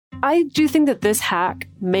I do think that this hack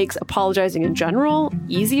makes apologizing in general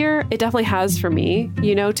easier. It definitely has for me,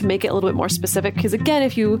 to make it a little bit more specific. Because again,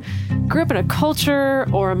 if you grew up in a culture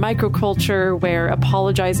or a microculture where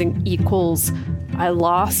apologizing equals I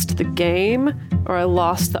lost the game or I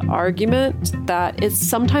lost the argument, that it's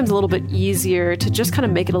sometimes a little bit easier to just kind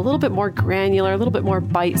of make it a little bit more granular, a little bit more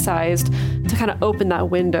bite-sized to kind of open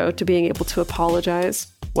that window to being able to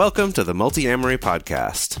apologize. Welcome to the Multi-Amory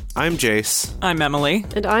Podcast. I'm Jace. I'm Emily.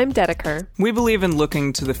 And I'm Dedeker. We believe in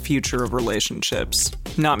looking to the future of relationships,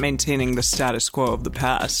 not maintaining the status quo of the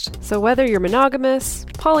past. So whether you're monogamous,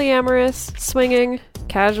 polyamorous, swinging,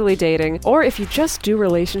 casually dating, or if you just do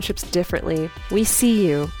relationships differently, we see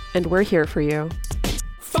you and we're here for you.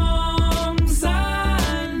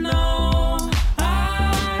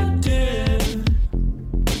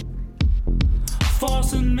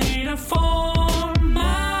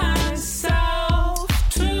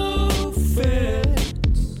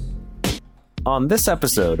 On this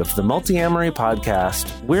episode of the Multi-Amory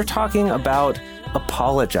Podcast, we're talking about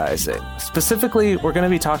apologizing. Specifically, we're going to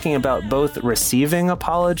be talking about both receiving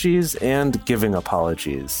apologies and giving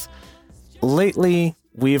apologies. Lately,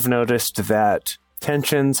 we've noticed that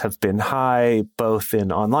tensions have been high, both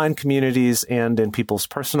in online communities and in people's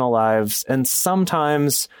personal lives, and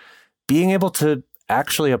sometimes being able to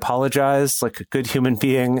actually apologize like a good human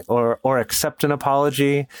being or accept an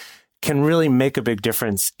apology can really make a big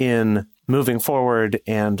difference in moving forward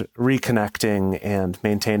and reconnecting and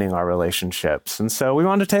maintaining our relationships. And so we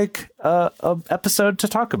want to take a episode to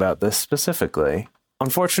talk about this specifically.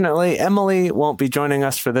 Unfortunately, Emily won't be joining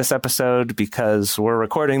us for this episode because we're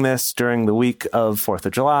recording this during the week of 4th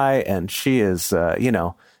of July, and she is,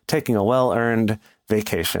 taking a well-earned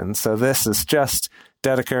vacation. So this is just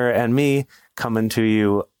Dedeker and me coming to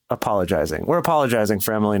you apologizing. We're apologizing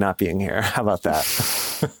for Emily not being here. How about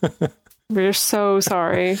that? We're so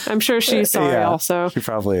sorry. I'm sure she's sorry also. She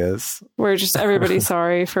probably is. We're just everybody's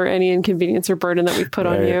sorry for any inconvenience or burden that we've put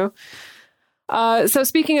on you. So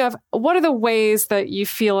speaking of, what are the ways that you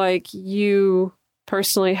feel like you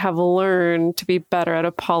personally have learned to be better at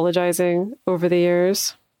apologizing over the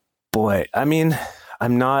years? Boy, I mean,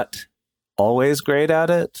 I'm not always great at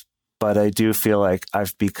it, but I do feel like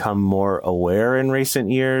I've become more aware in recent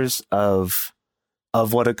years of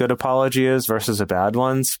what a good apology is versus a bad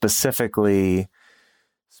one, specifically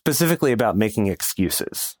about making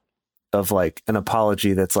excuses of like an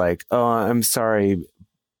apology that's like, oh, I'm sorry,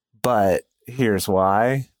 but here's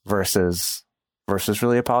why versus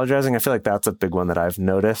really apologizing. I feel like that's a big one that I've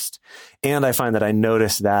noticed. And I find that I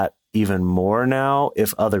notice that even more now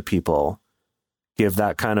if other people give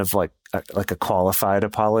that kind of like a qualified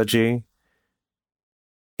apology.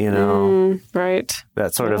 Right.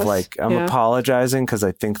 That sort of like, I'm apologizing because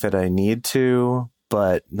I think that I need to,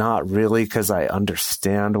 but not really because I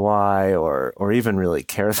understand why or even really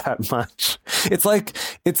care that much. It's like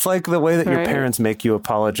the way that your parents make you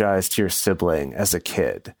apologize to your sibling as a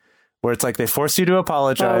kid, where it's like they force you to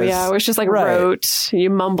apologize. Oh, yeah. Where it's just like rote. You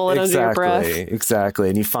mumble it under your breath. Exactly.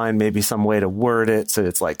 And you find maybe some way to word it so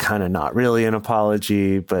it's like kind of not really an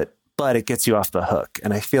apology, but it gets you off the hook.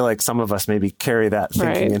 And I feel like some of us maybe carry that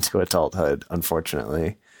thinking into adulthood,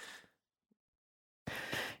 unfortunately.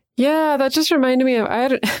 Yeah, that just reminded me of, I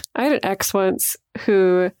had an ex once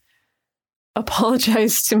who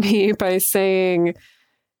apologized to me by saying,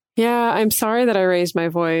 yeah, I'm sorry that I raised my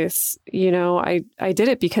voice. I did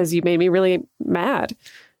it because you made me really mad.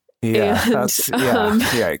 Yeah,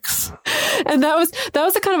 yikes. And that was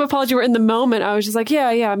the kind of apology where in the moment I was just like,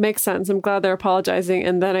 yeah, it makes sense. I'm glad they're apologizing.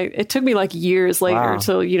 And then it took me like years later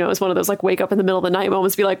to, it was one of those like wake up in the middle of the night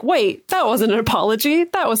moments, be like, wait, that wasn't an apology.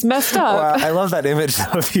 That was messed up. Well, I love that image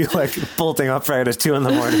of you like bolting upright at 2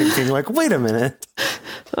 a.m, being like, wait a minute.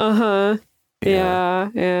 Uh-huh.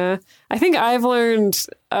 Yeah. I think I've learned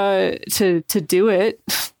to do it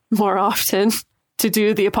more often, to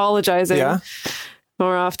do the apologizing. Yeah.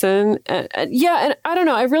 More often. And I don't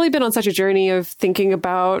know. I've really been on such a journey of thinking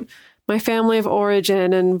about my family of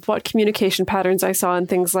origin and what communication patterns I saw and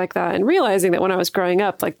things like that. And realizing that when I was growing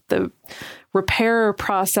up, like the repair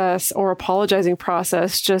process or apologizing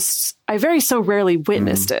process, I very so rarely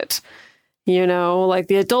witnessed it. Like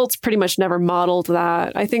the adults pretty much never modeled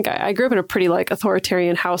that. I think I grew up in a pretty like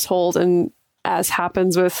authoritarian household. And as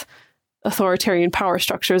happens with authoritarian power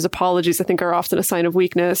structures, apologies, I think, are often a sign of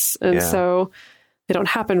weakness. And so they don't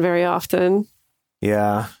happen very often.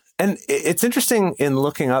 Yeah. And it's interesting in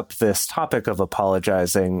looking up this topic of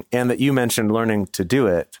apologizing and that you mentioned learning to do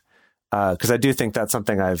it, because I do think that's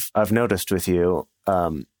something I've noticed with you.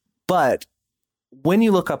 But when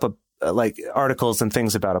you look up like articles and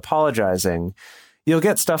things about apologizing, you'll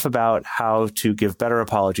get stuff about how to give better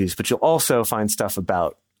apologies, but you'll also find stuff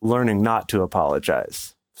about learning not to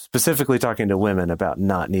apologize, specifically talking to women about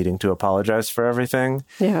not needing to apologize for everything.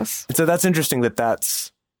 Yes. And so that's interesting that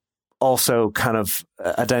that's also kind of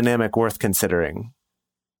a dynamic worth considering,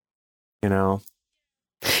 you know?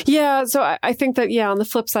 Yeah. So I think that, on the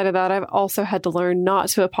flip side of that, I've also had to learn not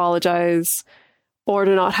to apologize or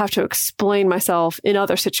to not have to explain myself in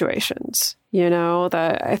other situations,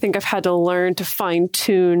 that I think I've had to learn to fine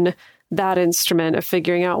tune that instrument of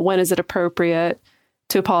figuring out when is it appropriate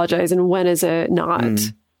to apologize and when is it not,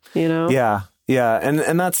 Yeah. Yeah.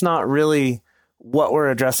 And that's not really what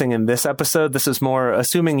we're addressing in this episode. This is more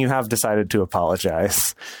assuming you have decided to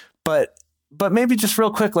apologize. But maybe just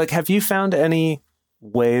real quick, like, have you found any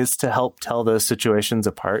ways to help tell those situations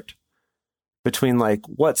apart between like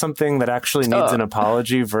what's something that actually needs an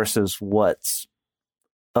apology versus what's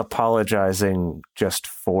apologizing just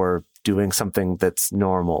for doing something that's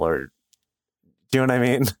normal? Or do you know what I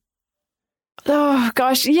mean? Oh,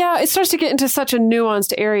 gosh. Yeah, it starts to get into such a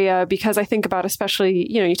nuanced area because I think about,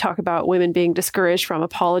 especially, you talk about women being discouraged from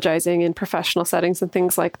apologizing in professional settings and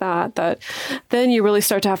things like that, that then you really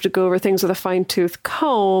start to have to go over things with a fine-tooth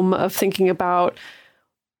comb of thinking about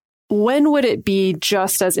when would it be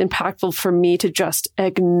just as impactful for me to just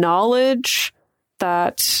acknowledge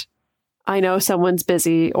that I know someone's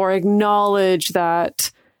busy or acknowledge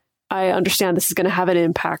that I understand this is going to have an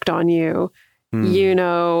impact on you,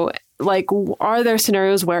 Like, are there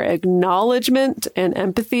scenarios where acknowledgement and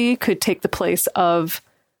empathy could take the place of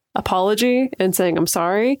apology and saying, I'm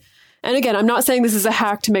sorry? And again, I'm not saying this is a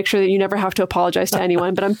hack to make sure that you never have to apologize to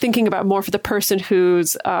anyone, but I'm thinking about more for the person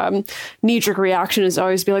whose knee-jerk reaction is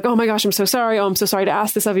always be like, oh my gosh, I'm so sorry. Oh, I'm so sorry to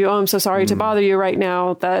ask this of you. Oh, I'm so sorry to bother you right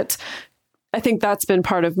now. That I think that's been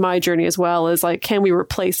part of my journey as well, is like, can we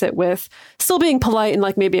replace it with still being polite and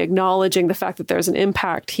like maybe acknowledging the fact that there's an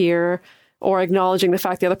impact here, or acknowledging the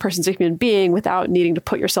fact the other person's a human being without needing to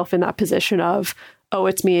put yourself in that position of, oh,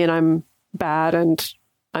 it's me and I'm bad and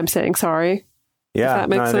I'm saying sorry. Yeah,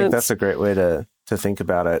 I think that's a great way to think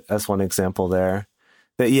about it as one example there.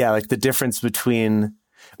 That, like the difference between,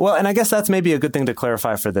 well, and I guess that's maybe a good thing to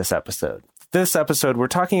clarify for this episode. This episode, we're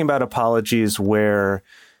talking about apologies where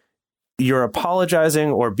you're apologizing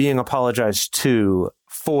or being apologized to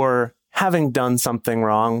for having done something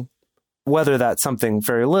wrong, whether that's something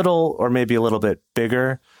very little or maybe a little bit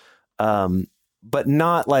bigger, but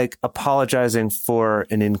not like apologizing for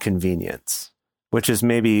an inconvenience, which is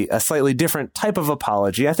maybe a slightly different type of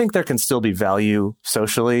apology. I think there can still be value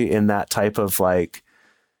socially in that type of like,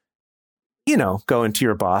 going to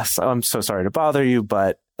your boss. Oh, I'm so sorry to bother you,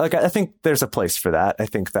 but like, I think there's a place for that. I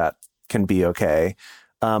think that can be okay.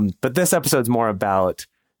 But this episode's more about,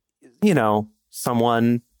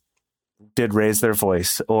 someone did raise their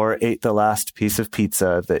voice or ate the last piece of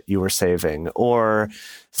pizza that you were saving, or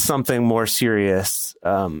something more serious,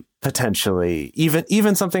 potentially,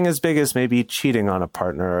 even something as big as maybe cheating on a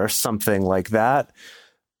partner or something like that.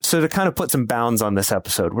 So to kind of put some bounds on this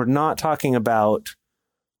episode, we're not talking about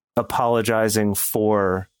apologizing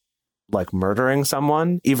for like murdering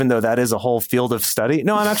someone, even though that is a whole field of study.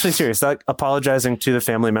 No, I'm actually serious. Like apologizing to the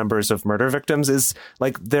family members of murder victims is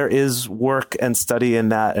like, there is work and study in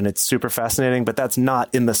that, and it's super fascinating, but that's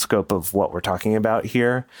not in the scope of what we're talking about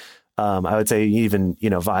here. I would say even,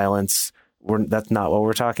 violence, that's not what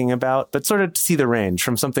we're talking about, but sort of see the range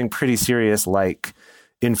from something pretty serious like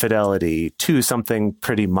infidelity to something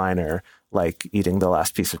pretty minor like eating the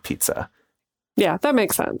last piece of pizza. Yeah, that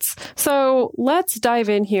makes sense. So let's dive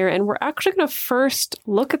in here. And we're actually going to first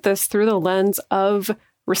look at this through the lens of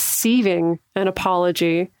receiving an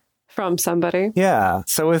apology from somebody. Yeah.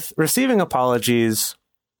 So with receiving apologies,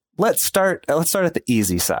 let's start at the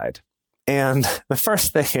easy side. And the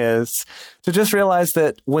first thing is to just realize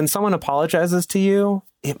that when someone apologizes to you,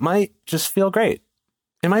 it might just feel great.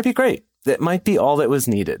 It might be great. It might be all that was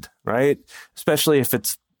needed, right? Especially if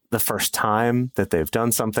it's the first time that they've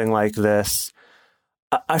done something like this.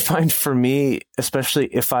 I find for me, especially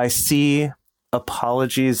if I see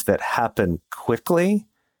apologies that happen quickly,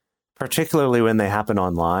 particularly when they happen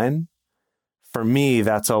online, for me,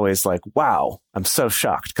 that's always like, wow, I'm so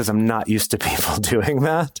shocked because I'm not used to people doing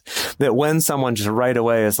that. That when someone just right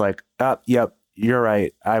away is like, oh, yep, you're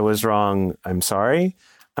right, I was wrong, I'm sorry.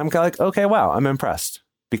 I'm kind of like, okay, wow, I'm impressed,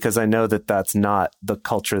 because I know that that's not the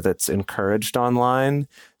culture that's encouraged online.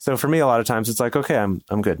 So for me, a lot of times it's like, okay, I'm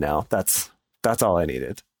good now. That's all I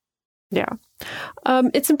needed. Yeah.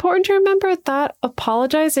 It's important to remember that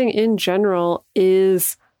apologizing in general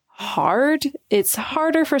is hard. It's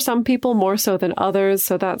harder for some people more so than others.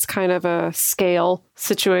 So that's kind of a scale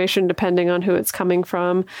situation depending on who it's coming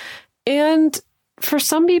from. And for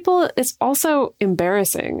some people, it's also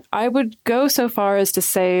embarrassing. I would go so far as to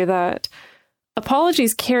say that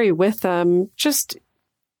apologies carry with them just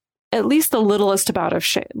at least the littlest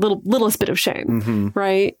bit of shame,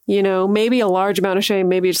 right? You know, maybe a large amount of shame,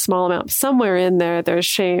 maybe a small amount. Somewhere in there, there's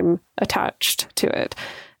shame attached to it,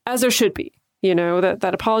 as there should be. You know,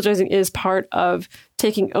 that apologizing is part of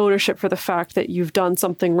taking ownership for the fact that you've done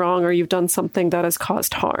something wrong or you've done something that has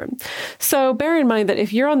caused harm. So bear in mind that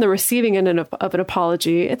if you're on the receiving end of an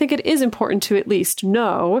apology, I think it is important to at least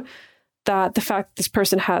know that the fact that this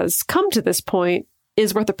person has come to this point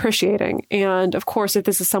is worth appreciating. And of course, if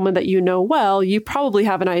this is someone that you know well, you probably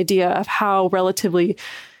have an idea of how relatively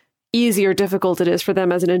easy or difficult it is for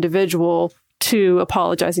them as an individual to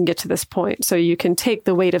apologize and get to this point. So you can take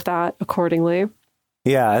the weight of that accordingly.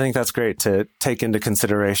 Yeah, I think that's great to take into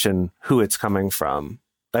consideration who it's coming from.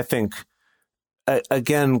 I think,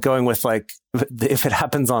 again, going with like, if it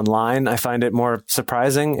happens online, I find it more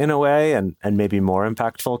surprising in a way and maybe more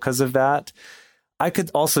impactful because of that. I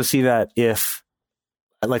could also see that if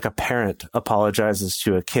like a parent apologizes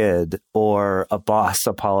to a kid or a boss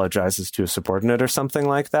apologizes to a subordinate or something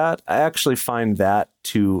like that, I actually find that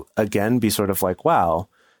to, again, be sort of like, wow,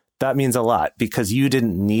 that means a lot because you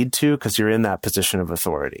didn't need to, because you're in that position of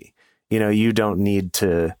authority. You know, you don't need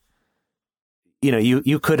to, you know,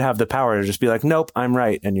 you could have the power to just be like, nope, I'm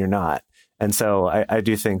right. And you're not. And so I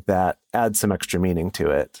do think that adds some extra meaning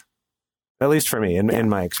to it, at least for me in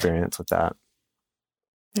my experience with that.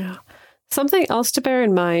 Yeah. Something else to bear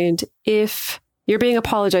in mind, if you're being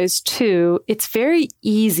apologized to, it's very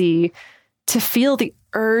easy to feel the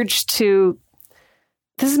urge to,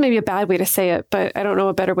 this is maybe a bad way to say it, but I don't know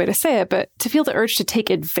a better way to say it, but to feel the urge to take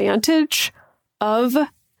advantage of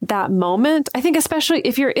that moment. I think especially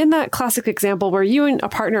if you're in that classic example where you and a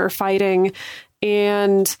partner are fighting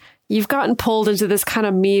and you've gotten pulled into this kind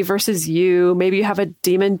of me versus you. Maybe you have a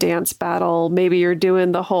demon dance battle. Maybe you're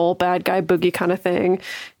doing the whole bad guy boogie kind of thing.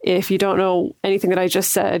 If you don't know anything that I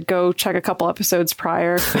just said, go check a couple episodes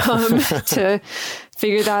prior to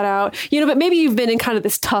figure that out. You know, but maybe you've been in kind of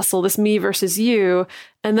this tussle, this me versus you,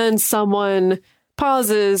 and then someone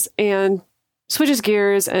pauses and switches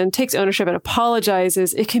gears and takes ownership and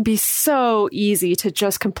apologizes. It can be so easy to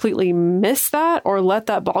just completely miss that or let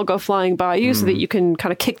that ball go flying by you so that you can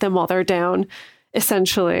kind of kick them while they're down,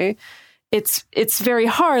 essentially. It's very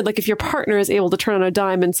hard. Like if your partner is able to turn on a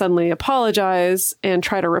dime and suddenly apologize and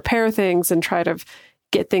try to repair things and try to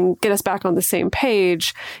get us back on the same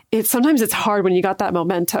page. Sometimes it's hard when you got that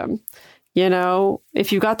momentum. You know,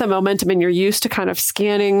 if you got that momentum and you're used to kind of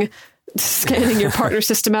scanning your partner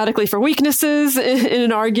systematically for weaknesses in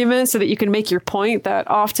an argument so that you can make your point, that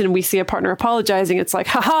often we see a partner apologizing. It's like,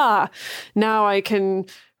 haha, now I can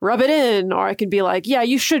rub it in, or I can be like, yeah,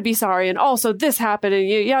 you should be sorry. And also this happened and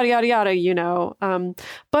yada, yada, yada, you know.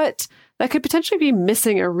 But that could potentially be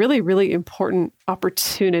missing a really, really important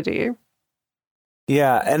opportunity.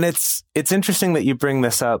 Yeah. And it's interesting that you bring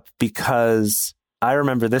this up because I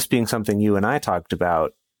remember this being something you and I talked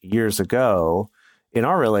about years ago in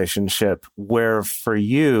our relationship, where for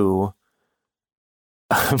you,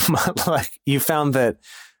 like you found that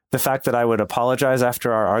the fact that I would apologize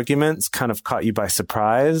after our arguments kind of caught you by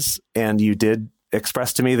surprise. And you did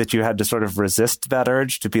express to me that you had to sort of resist that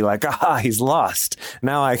urge to be like, he's lost.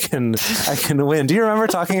 Now I can win. Do you remember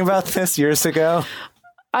talking about this years ago?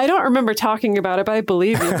 I don't remember talking about it, but I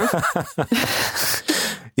believe you.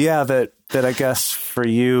 Yeah, that I guess for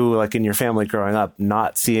you, like in your family growing up,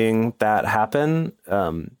 not seeing that happen,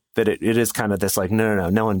 that it is kind of this like,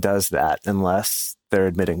 no one does that unless they're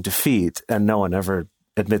admitting defeat, and no one ever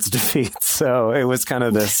admits defeat. So it was kind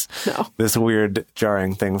of this weird,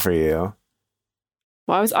 jarring thing for you.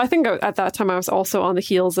 Well, I think at that time I was also on the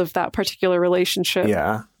heels of that particular relationship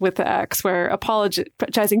with the ex, where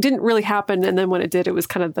apologizing didn't really happen, and then when it did, it was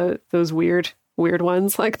kind of those weird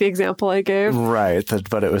ones, like the example I gave. Right,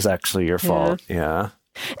 but it was actually your fault. Yeah.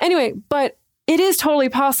 Anyway, but it is totally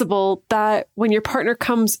possible that when your partner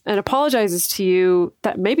comes and apologizes to you,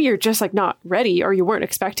 that maybe you're just like not ready, or you weren't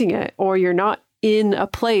expecting it, or you're not in a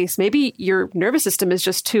place. Maybe your nervous system is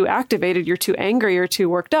just too activated, you're too angry or too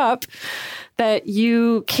worked up that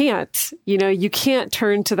you can't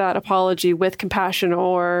turn to that apology with compassion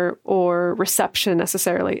or reception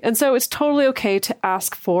necessarily. And so it's totally okay to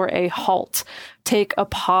ask for a halt, take a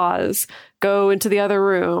pause, go into the other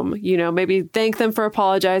room, maybe thank them for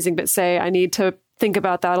apologizing, but say, I need to think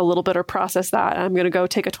about that a little bit or process that. I'm going to go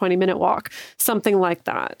take a 20-minute walk, something like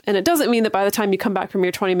that. And it doesn't mean that by the time you come back from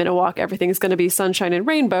your 20-minute walk, everything is going to be sunshine and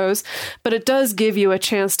rainbows, but it does give you a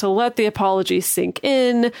chance to let the apology sink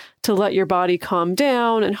in, to let your body calm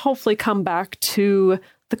down, and hopefully come back to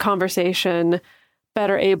the conversation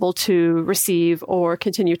better able to receive or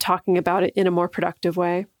continue talking about it in a more productive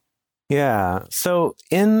way. Yeah. So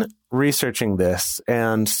in researching this,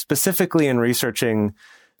 and specifically in researching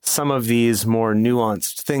some of these more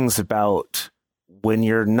nuanced things about when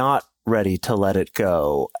you're not ready to let it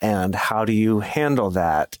go and how do you handle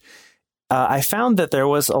that, I found that there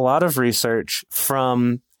was a lot of research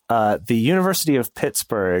from the University of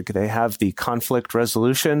Pittsburgh. They have the Conflict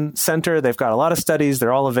Resolution Center. They've got a lot of studies.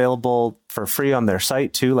 They're all available for free on their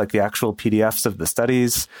site, too, like the actual PDFs of the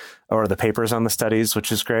studies or the papers on the studies,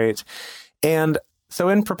 which is great. And so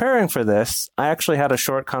in preparing for this, I actually had a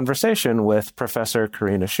short conversation with Professor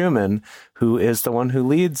Karina Schumann, who is the one who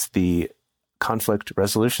leads the Conflict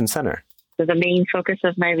Resolution Center. So the main focus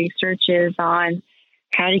of my research is on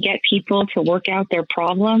how to get people to work out their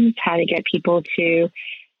problems, how to get people to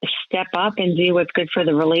step up and do what's good for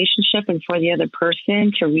the relationship and for the other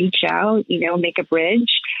person, to reach out, make a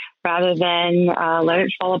bridge rather than let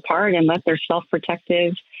it fall apart and let their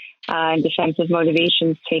self-protective and defensive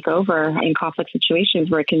motivations take over in conflict situations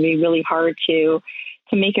where it can be really hard to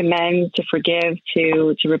make amends, to forgive,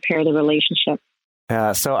 to repair the relationship.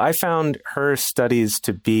 So I found her studies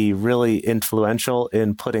to be really influential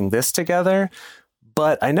in putting this together.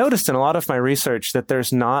 But I noticed in a lot of my research that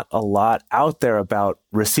there's not a lot out there about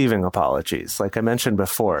receiving apologies, like I mentioned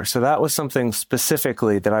before. So that was something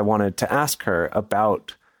specifically that I wanted to ask her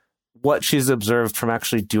about what she's observed from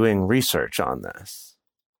actually doing research on this.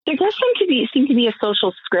 There does seem to be a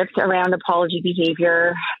social script around apology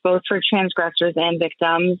behavior, both for transgressors and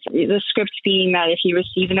victims. The script being that if you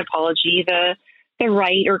receive an apology, the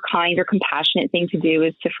right or kind or compassionate thing to do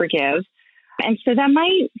is to forgive. And so that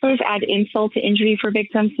might sort of add insult to injury for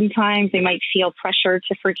victims sometimes. They might feel pressure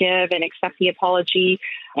to forgive and accept the apology.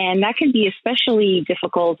 And that can be especially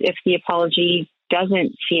difficult if the apology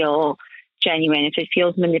doesn't feel genuine, if it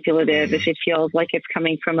feels manipulative, if it feels like it's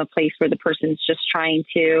coming from a place where the person's just trying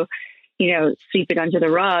to, sweep it under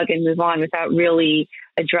the rug and move on without really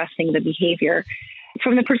addressing the behavior.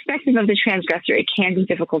 From the perspective of the transgressor, it can be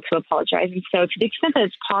difficult to apologize. And so to the extent that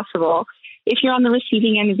it's possible, if you're on the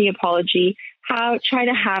receiving end of the apology, try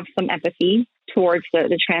to have some empathy towards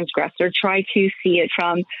the transgressor. Try to see it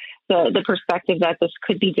from the perspective that this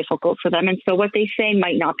could be difficult for them. And so what they say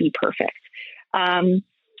might not be perfect.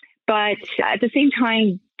 But at the same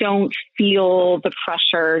time, don't feel the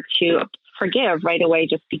pressure to forgive right away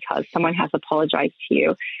just because someone has apologized to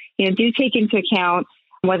you. Do take into account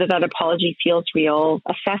whether that apology feels real,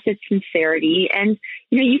 assess its sincerity, and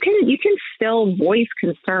you can still voice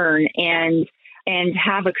concern and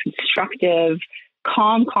have a constructive,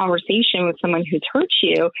 calm conversation with someone who's hurt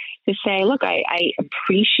you to say, look, I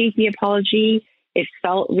appreciate the apology. It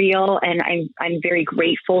felt real, and I'm very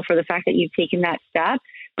grateful for the fact that you've taken that step.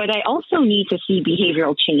 But I also need to see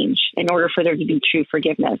behavioral change in order for there to be true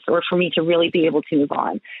forgiveness or for me to really be able to move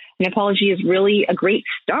on. An apology is really a great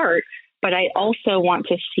start, but I also want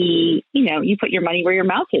to see, you put your money where your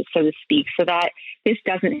mouth is, so to speak, so that this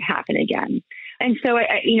doesn't happen again. And so,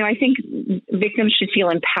 I think victims should feel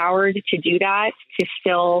empowered to do that, to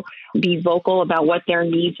still be vocal about what their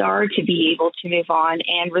needs are, to be able to move on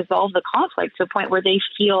and resolve the conflict to a point where they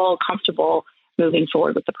feel comfortable moving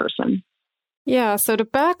forward with the person. Yeah. So to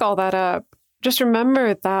back all that up, just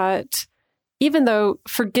remember that even though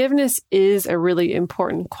forgiveness is a really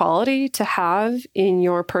important quality to have in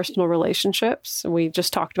your personal relationships, and we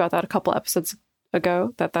just talked about that a couple episodes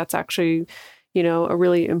ago, that's actually, a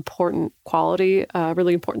really important quality, a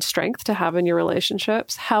really important strength to have in your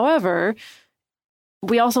relationships. However,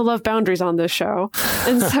 we also love boundaries on this show.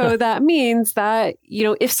 And so that means that,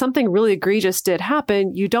 if something really egregious did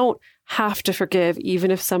happen, you don't have to forgive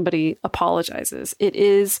even if somebody apologizes. It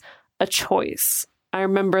is a choice. I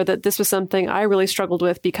remember that this was something I really struggled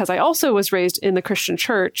with because I also was raised in the Christian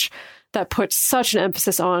church that puts such an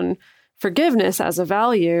emphasis on forgiveness as a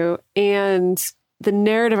value. And the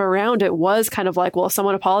narrative around it was kind of like, well, if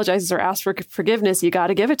someone apologizes or asks for forgiveness, you got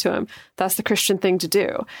to give it to him. That's the Christian thing to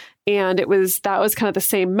do. And that was kind of the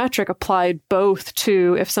same metric applied both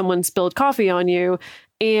to if someone spilled coffee on you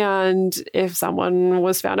and if someone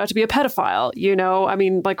was found out to be a pedophile,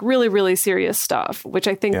 like really, really serious stuff, which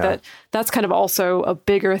I think that's kind of also a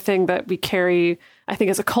bigger thing that we carry, I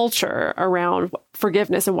think, as a culture around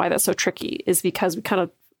forgiveness, and why that's so tricky is because we kind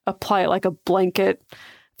of apply it like a blanket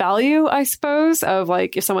value, I suppose, of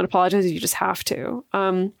like, if someone apologizes, you just have to.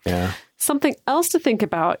 Something else to think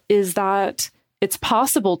about is that it's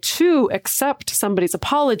possible to accept somebody's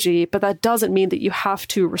apology, but that doesn't mean that you have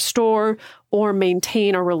to restore or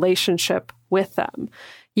maintain a relationship with them.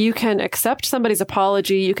 You can accept somebody's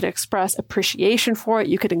apology. You can express appreciation for it.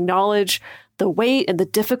 You can acknowledge the weight and the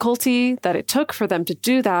difficulty that it took for them to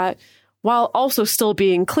do that, while also still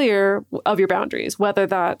being clear of your boundaries, whether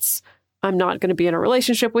that's I'm not going to be in a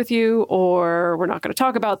relationship with you, or we're not going to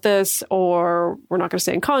talk about this, or we're not going to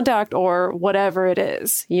stay in contact, or whatever it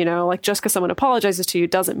is. You know, like just because someone apologizes to you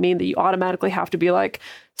doesn't mean that you automatically have to be like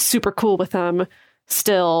super cool with them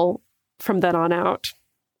still from then on out.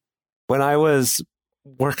 When I was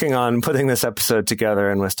working on putting this episode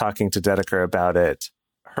together and was talking to Dedeker about it,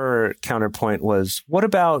 her counterpoint was, what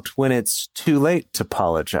about when it's too late to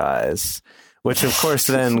apologize? Which, of course,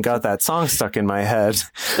 then got that song stuck in my head.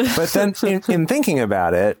 But then in thinking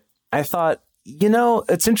about it, I thought, you know,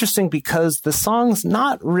 it's interesting because the song's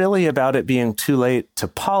not really about it being too late to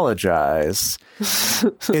apologize.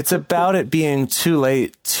 It's about it being too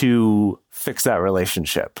late to fix that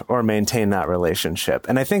relationship or maintain that relationship.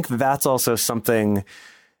 And I think that's also something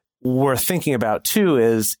worth thinking about, too,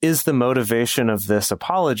 is the motivation of this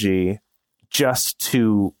apology just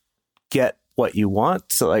to get what you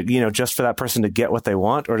want? So, like, you know, just for that person to get what they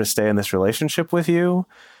want or to stay in this relationship with you?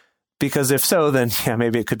 Because if so, then yeah,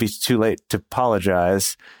 maybe it could be too late to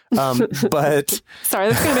apologize. But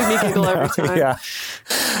sorry, that's going to make me giggle every time.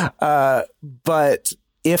 Yeah. But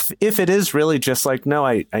if it is really just like, no,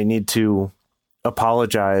 I need to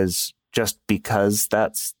apologize just because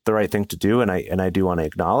that's the right thing to do, and I do want to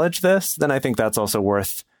acknowledge this, then I think that's also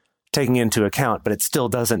worth taking into account, but it still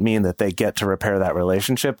doesn't mean that they get to repair that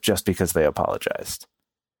relationship just because they apologized.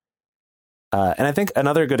 And I think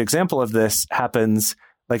another good example of this happens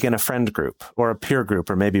like in a friend group or a peer group,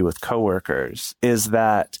 or maybe with coworkers, is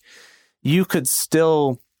that you could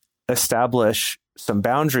still establish some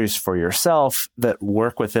boundaries for yourself that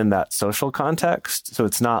work within that social context. So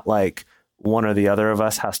it's not like one or the other of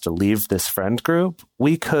us has to leave this friend group.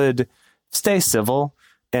 We could stay civil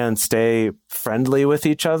and stay friendly with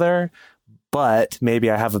each other, but maybe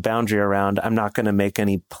I have a boundary around, I'm not going to make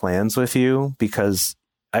any plans with you because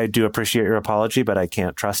I do appreciate your apology, but I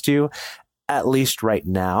can't trust you, at least right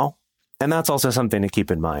now. And that's also something to keep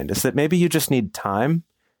in mind, is that maybe you just need time,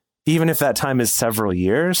 even if that time is several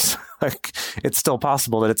years. Like, it's still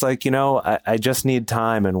possible that it's like, you know, I just need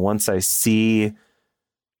time. And once I see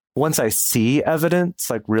evidence,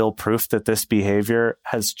 like real proof that this behavior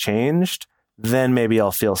has changed, then maybe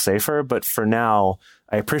I'll feel safer. But for now,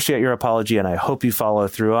 I appreciate your apology and I hope you follow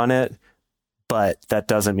through on it. But that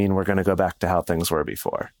doesn't mean we're going to go back to how things were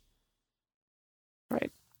before.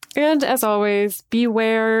 Right. And as always,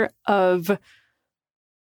 beware of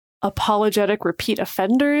apologetic repeat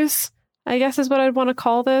offenders, I guess is what I'd want to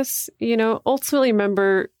call this. You know, ultimately,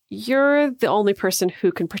 remember, you're the only person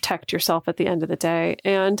who can protect yourself at the end of the day.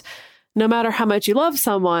 And no matter how much you love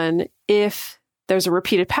someone, if there's a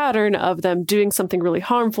repeated pattern of them doing something really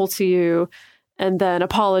harmful to you and then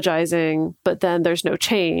apologizing, but then there's no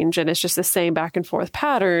change and it's just the same back and forth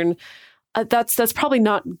pattern, that's probably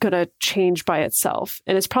not going to change by itself.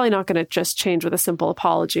 And it's probably not going to just change with a simple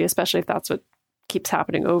apology, especially if that's what keeps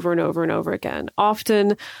happening over and over and over again.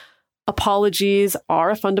 Often, apologies are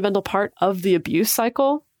a fundamental part of the abuse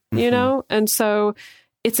cycle, you know? And so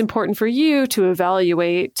it's important for you to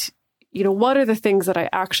evaluate, you know, what are the things that I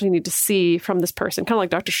actually need to see from this person? Kind of like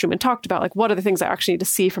Dr. Schumann talked about, like, what are the things I actually need to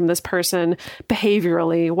see from this person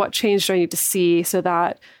behaviorally? What change do I need to see so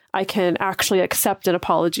that I can actually accept an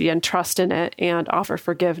apology and trust in it and offer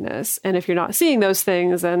forgiveness? And if you're not seeing those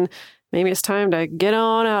things, then maybe it's time to get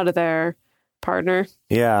on out of there, partner.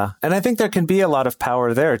 Yeah. And I think there can be a lot of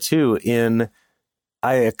power there too in,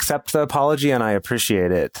 I accept the apology and I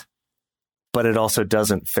appreciate it, but it also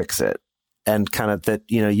doesn't fix it. And kind of that,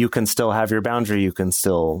 you know, you can still have your boundary, you can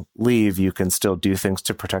still leave, you can still do things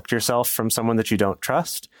to protect yourself from someone that you don't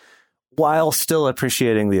trust while still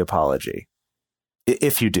appreciating the apology.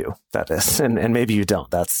 If you do, that is. And maybe you don't.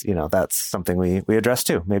 That's, you know, that's something we address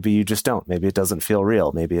too. Maybe you just don't. Maybe it doesn't feel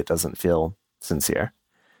real. Maybe it doesn't feel sincere.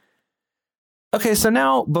 Okay, so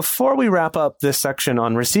now before we wrap up this section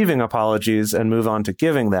on receiving apologies and move on to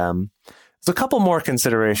giving them, there's a couple more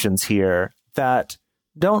considerations here that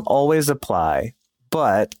don't always apply,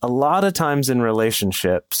 but a lot of times in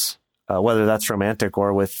relationships, whether that's romantic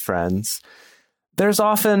or with friends, there's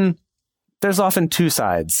often two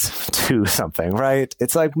sides to something, right?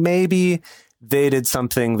 It's like maybe they did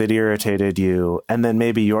something that irritated you, and then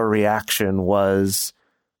maybe your reaction was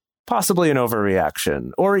possibly an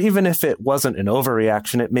overreaction. Or even if it wasn't an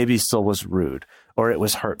overreaction, it maybe still was rude or it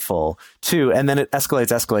was hurtful too. And then it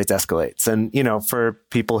escalates. And, you know, for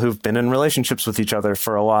people who've been in relationships with each other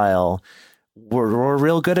for a while, we're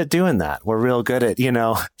real good at doing that. We're real good at,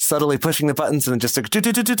 subtly pushing the buttons and just it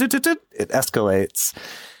escalates.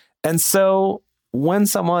 And so when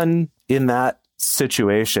someone in that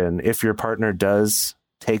situation, if your partner does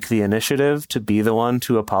take the initiative to be the one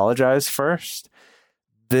to apologize first,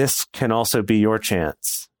 this can also be your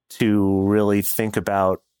chance to really think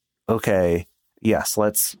about, okay, yes,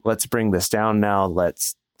 let's bring this down now.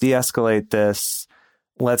 Let's de-escalate this.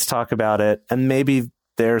 Let's talk about it. And maybe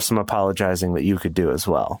there's some apologizing that you could do as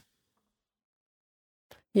well.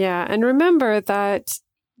 Yeah. And remember that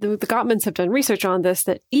the Gottmans have done research on this,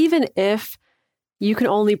 that even if you can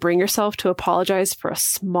only bring yourself to apologize for a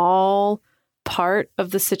small part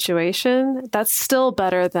of the situation, that's still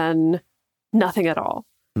better than nothing at all.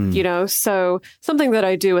 So something that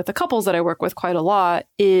I do with the couples that I work with quite a lot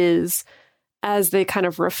is, as they kind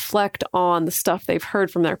of reflect on the stuff they've heard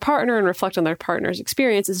from their partner and reflect on their partner's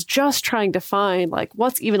experience, is just trying to find like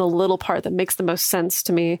what's even a little part that makes the most sense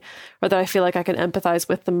to me, or that I feel like I can empathize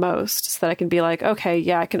with the most, so that I can be like, okay,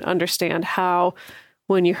 yeah, I can understand how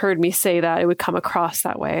when you heard me say that, it would come across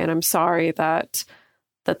that way. And I'm sorry that's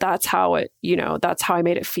how it, that's how I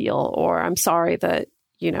made it feel. Or I'm sorry that,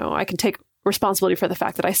 I can take responsibility for the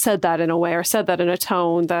fact that I said that in a way, or said that in a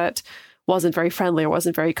tone that wasn't very friendly or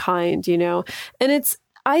wasn't very kind, And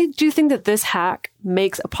I do think that this hack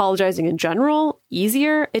makes apologizing in general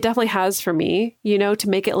easier. It definitely has for me, to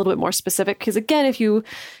make it a little bit more specific. Because again, if you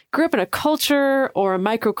grew up in a culture or a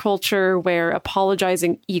microculture where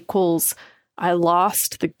apologizing equals I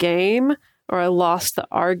lost the game or I lost the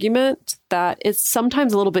argument, that it's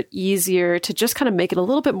sometimes a little bit easier to just kind of make it a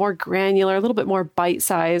little bit more granular, a little bit more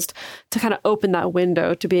bite-sized, to kind of open that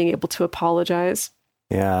window to being able to apologize.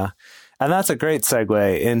 Yeah. And that's a great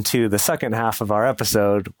segue into the second half of our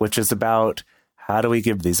episode, which is about how do we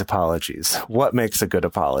give these apologies? What makes a good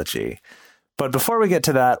apology? But before we get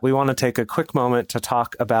to that, we want to take a quick moment to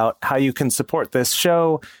talk about how you can support this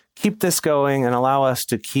show, keep this going, and allow us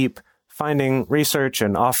to keep finding research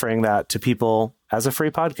and offering that to people as a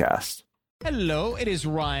free podcast. Hello, it is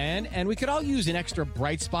Ryan, and we could all use an extra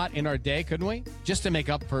bright spot in our day, couldn't we? Just to make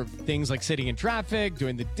up for things like sitting in traffic,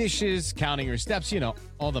 doing the dishes, counting your steps,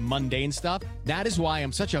 all the mundane stuff. That is why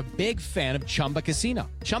I'm such a big fan of Chumba Casino.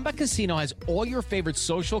 Chumba Casino has all your favorite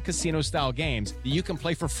social casino-style games that you can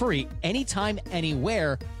play for free anytime,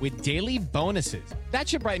 anywhere with daily bonuses. That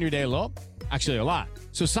should brighten your day a little. Actually, a lot.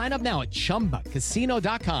 So sign up now at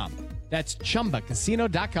ChumbaCasino.com. That's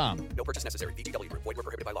ChumbaCasino.com. No purchase necessary. VGW Group. Void where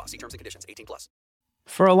prohibited by law. See terms and conditions. 18+.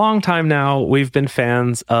 For a long time now, we've been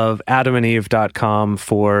fans of AdamandEve.com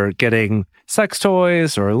for getting sex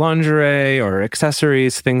toys or lingerie or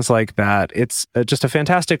accessories, things like that. It's just a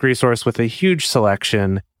fantastic resource with a huge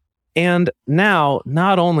selection. And now,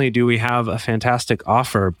 not only do we have a fantastic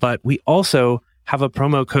offer, but we also have a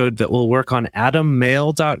promo code that will work on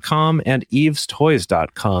AdamMail.com and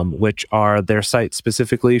EvesToys.com, which are their sites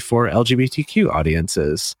specifically for LGBTQ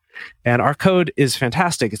audiences. And our code is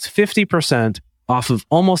fantastic. It's 50% off of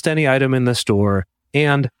almost any item in the store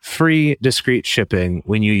and free discreet shipping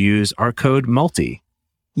when you use our code MULTI.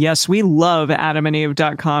 Yes, we love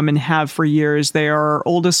AdamandEve.com and have for years. They are our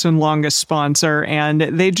oldest and longest sponsor, and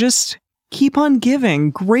they just keep on giving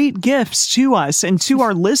great gifts to us and to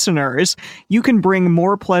our listeners. You can bring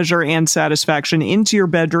more pleasure and satisfaction into your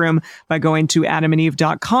bedroom by going to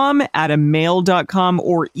AdamandEve.com, AdamMail.com,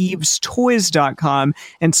 or EvesToys.com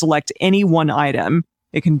and select any one item.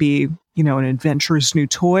 It can be, an adventurous new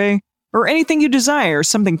toy or anything you desire,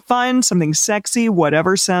 something fun, something sexy,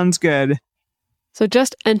 whatever sounds good. So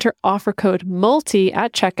just enter offer code MULTI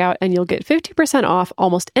at checkout and you'll get 50% off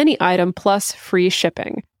almost any item plus free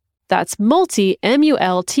shipping. That's MULTI,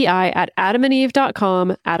 M-U-L-T-I, at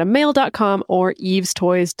AdamandEve.com, AdamMail.com, or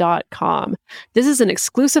EvesToys.com. This is an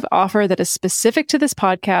exclusive offer that is specific to this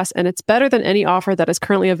podcast, and it's better than any offer that is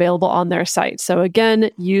currently available on their site. So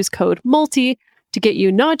again, use code MULTI to get you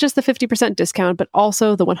not just the 50% discount, but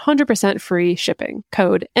also the 100% free shipping.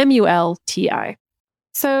 Code MULTI.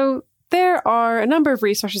 So there are a number of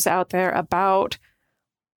resources out there about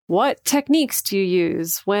what techniques do you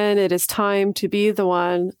use when it is time to be the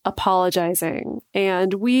one apologizing?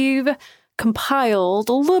 And we've compiled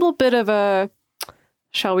a little bit of a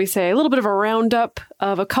roundup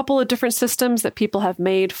of a couple of different systems that people have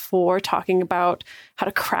made for talking about how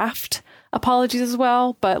to craft apologies as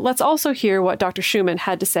well. But let's also hear what Dr. Schumann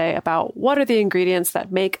had to say about what are the ingredients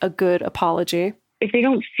that make a good apology. If they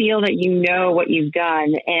don't feel that you know what you've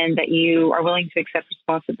done and that you are willing to accept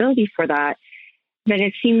responsibility for that, then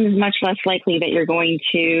it seems much less likely that you're going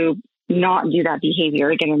to not do that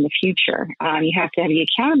behavior again in the future. You have to be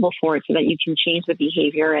accountable for it so that you can change the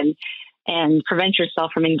behavior and and prevent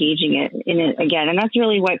yourself from engaging in it again. And that's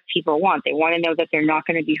really what people want. They want to know that they're not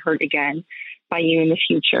going to be hurt again by you in the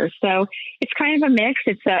future. So it's kind of a mix.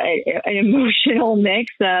 It's an emotional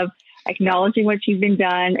mix of acknowledging what you've been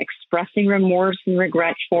done, expressing remorse and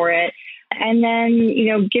regret for it, and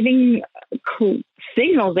then, giving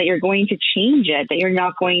signals that you're going to change it, that you're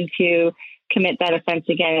not going to commit that offense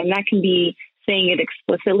again. And that can be saying it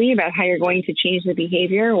explicitly about how you're going to change the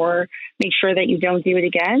behavior or make sure that you don't do it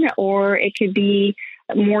again. Or it could be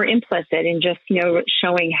more implicit in just,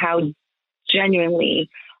 showing how genuinely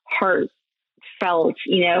heartfelt,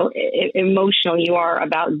 emotional you are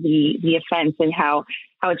about the offense and how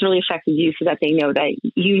it's really affected you, so that they know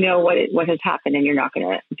that what has happened and you're not going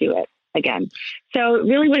to do it again. So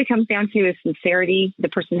really what it comes down to is sincerity. The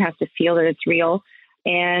person has to feel that it's real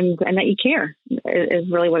and that you care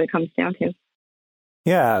is really what it comes down to.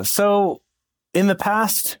 Yeah. So in the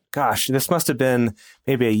past, gosh, this must have been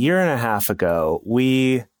maybe a year and a half ago.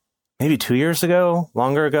 Maybe 2 years ago,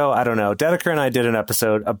 longer ago, I don't know. Dedeker and I did an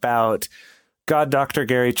episode about God Dr.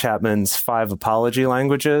 Gary Chapman's 5 apology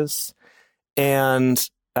languages. And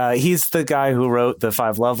he's the guy who wrote the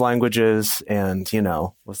 5 love languages and,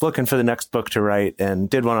 was looking for the next book to write and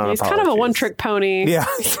did one on apologies. He's kind of a one-trick pony. Yeah.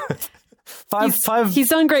 He's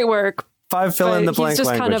done great work. 5 fill-in-the-blank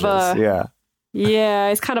languages. Kind of Yeah,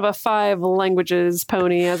 he's kind of a 5 languages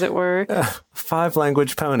pony, as it were. 5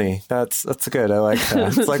 language pony. That's good. I like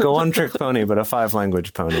that. It's like a one-trick pony, but a 5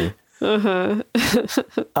 language pony. Uh-huh.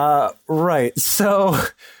 Right. So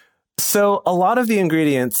a lot of the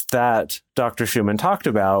ingredients that Dr. Schumann talked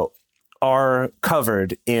about are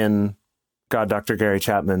covered in God Dr. Gary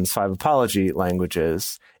Chapman's 5 apology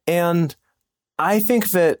languages. And I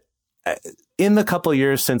think that in the couple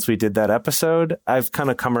years since we did that episode, I've kind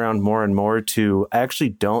of come around more and more to, I actually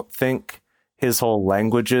don't think his whole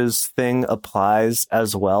languages thing applies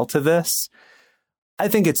as well to this. I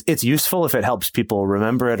think it's useful if it helps people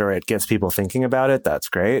remember it or it gets people thinking about it. That's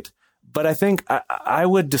great. But I think I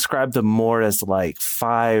would describe them more as like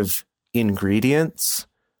 5 ingredients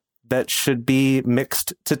that should be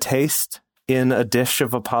mixed to taste in a dish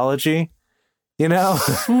of apology, Tasty.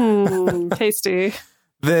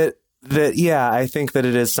 Yeah, I think that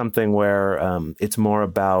it is something where it's more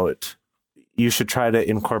about you should try to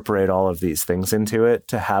incorporate all of these things into it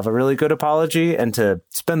to have a really good apology and to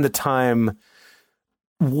spend the time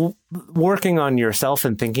working on yourself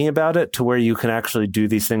and thinking about it to where you can actually do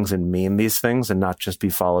these things and mean these things and not just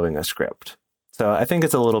be following a script. So I think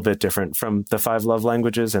it's a little bit different from the 5 love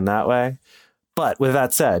languages in that way. But with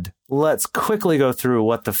that said, let's quickly go through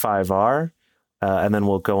what the 5 are, and then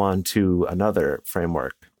we'll go on to another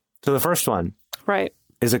framework. So the first one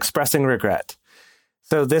is expressing regret.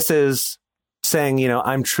 So this is saying,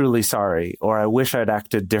 I'm truly sorry, or I wish I'd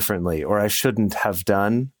acted differently, or I shouldn't have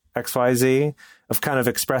done XYZ, of kind of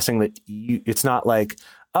expressing that it's not like,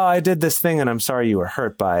 oh, I did this thing and I'm sorry you were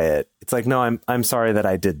hurt by it. It's like, no, I'm sorry that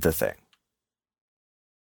I did the thing.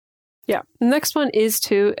 Yeah. The next one is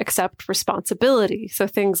to accept responsibility. So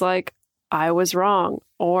things like, I was wrong,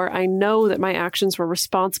 or I know that my actions were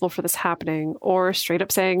responsible for this happening, or straight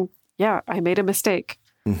up saying, yeah, I made a mistake.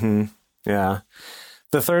 Mm-hmm. Yeah.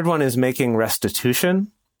 The third one is making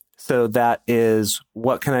restitution. So that is,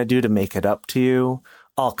 what can I do to make it up to you?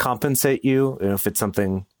 I'll compensate you if it's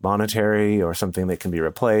something monetary or something that can be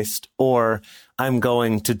replaced, or I'm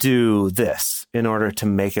going to do this in order to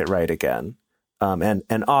make it right again.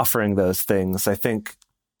 And offering those things, I think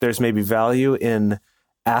there's maybe value in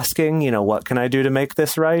asking, what can I do to make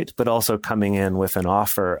this right? But also coming in with an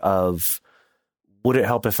offer of, would it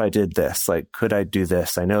help if I did this? Like, could I do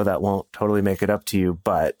this? I know that won't totally make it up to you,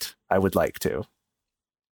 but I would like to.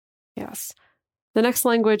 Yes. The next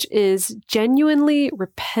language is genuinely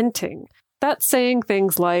repenting. That's saying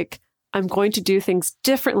things like, I'm going to do things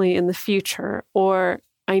differently in the future, or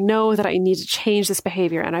I know that I need to change this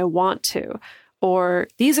behavior and I want to, or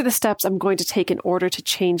these are the steps I'm going to take in order to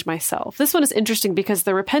change myself. This one is interesting because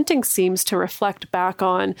the repenting seems to reflect back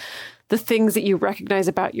on the things that you recognize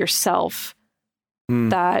about yourself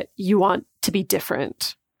that you want to be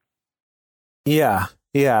different. Yeah.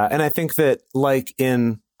 Yeah. And I think that, like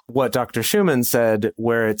in what Dr. Schumann said,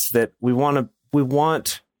 where it's that we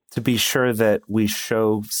want to be sure that we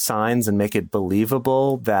show signs and make it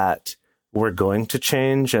believable that we're going to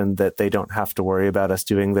change and that they don't have to worry about us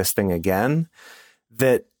doing this thing again,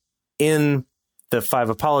 that in the 5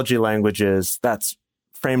 apology languages, that's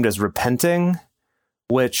framed as repenting,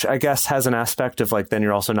 which I guess has an aspect of like, then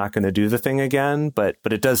you're also not going to do the thing again. But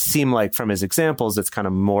it does seem like from his examples, it's kind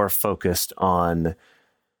of more focused on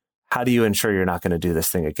how do you ensure you're not going to do this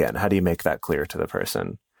thing again? How do you make that clear to the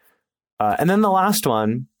person? And then the last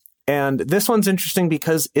one, And this one's interesting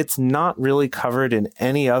because it's not really covered in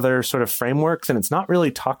any other sort of frameworks, and it's not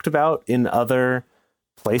really talked about in other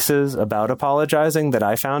places about apologizing that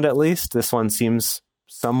I found, at least. This one seems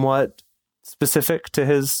somewhat specific to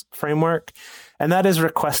his framework, and that is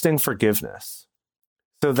requesting forgiveness.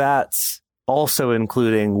 So that's also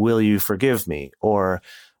including, will you forgive me? Or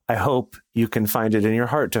I hope you can find it in your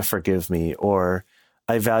heart to forgive me. Or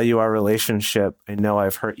I value our relationship. I know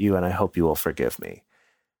I've hurt you and I hope you will forgive me.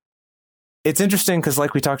 It's interesting because,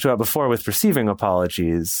 like we talked about before with receiving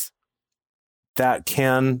apologies, that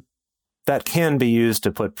can be used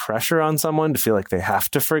to put pressure on someone to feel like they have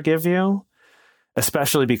to forgive you,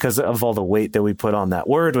 especially because of all the weight that we put on that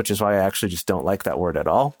word, which is why I actually just don't like that word at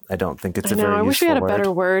all. I don't think it's a very useful word. I wish we had a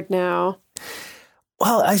better word now.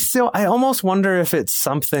 Well, I almost wonder if it's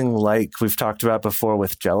something like we've talked about before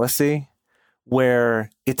with jealousy,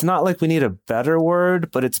 where it's not like we need a better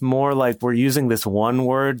word, but it's more like we're using this one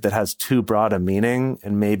word that has too broad a meaning,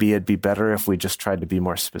 and maybe it'd be better if we just tried to be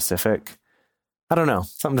more specific. I don't know,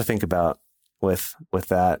 something to think about with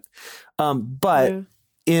that. But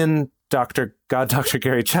in Dr.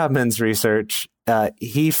 Gary Chapman's research,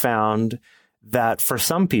 he found that for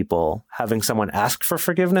some people, having someone ask for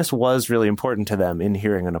forgiveness was really important to them in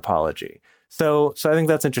hearing an apology. So I think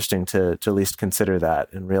that's interesting to at least consider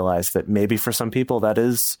that and realize that maybe for some people that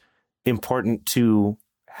is important to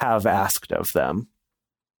have asked of them.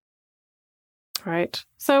 Right.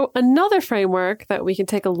 So another framework that we can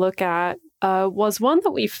take a look at was one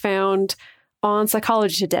that we found on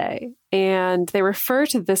Psychology Today. And they refer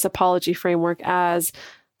to this apology framework as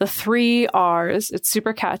the 3 R's. It's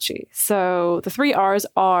super catchy. So the 3 R's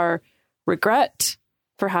are regret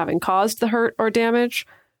for having caused the hurt or damage,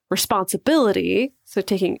 responsibility, so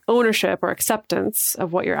taking ownership or acceptance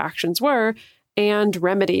of what your actions were, and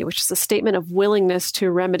remedy, which is a statement of willingness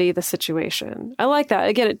to remedy the situation. I like that.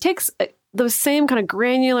 Again, it takes those same kind of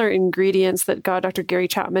granular ingredients that Dr. Gary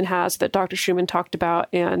Chapman has, that Dr. Schumann talked about,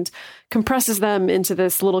 and compresses them into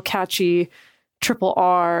this little catchy triple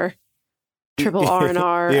R and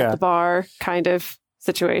R at the bar kind of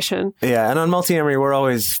situation. Yeah, and on Multiamory, we're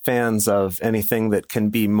always fans of anything that can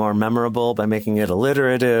be more memorable by making it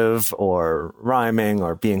alliterative or rhyming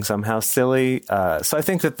or being somehow silly. So I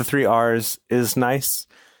think that the 3 R's is nice.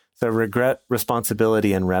 So regret,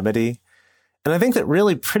 responsibility, and remedy. And I think that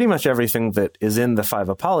really pretty much everything that is in the 5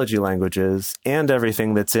 apology languages and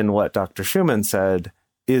everything that's in what Dr. Schumann said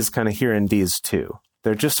is kind of here in these too.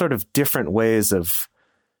 They're just sort of different ways of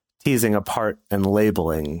teasing apart and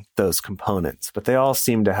labeling those components, but they all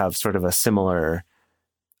seem to have sort of a similar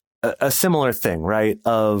thing, right?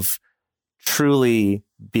 Of truly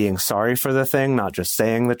being sorry for the thing, not just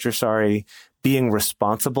saying that you're sorry, being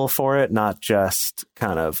responsible for it, not just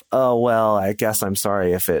kind of, oh, well, I guess I'm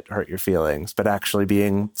sorry if it hurt your feelings, but actually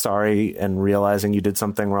being sorry and realizing you did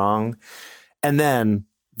something wrong. And then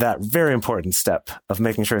that very important step of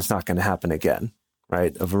making sure it's not going to happen again,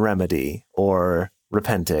 right? Of remedy or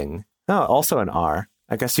repenting. Oh, also an R.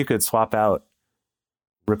 I guess you could swap out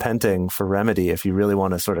repenting for remedy if you really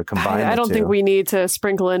want to sort of combine I don't think we need to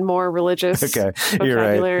sprinkle in more religious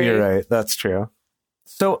vocabulary. You're right. That's true.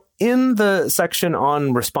 So in the section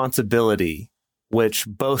on responsibility, which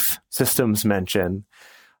both systems mention,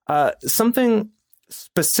 something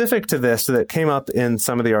specific to this that came up in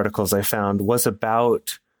some of the articles I found was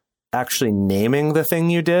about actually naming the thing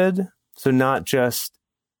you did. So not just,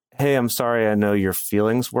 hey, I'm sorry, I know your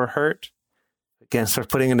feelings were hurt. Again, sort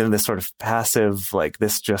of putting it in this sort of passive, like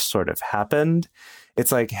this just sort of happened.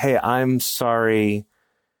 It's like, hey, I'm sorry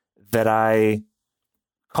that I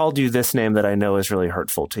called you this name that I know is really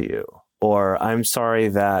hurtful to you. Or I'm sorry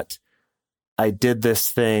that I did this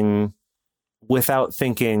thing without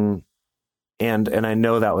thinking, and I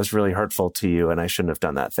know that was really hurtful to you and I shouldn't have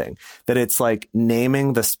done that thing. That it's like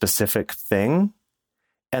naming the specific thing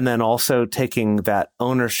and then also taking that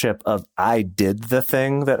ownership of I did the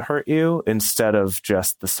thing that hurt you instead of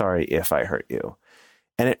just the sorry if I hurt you.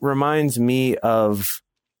 And it reminds me of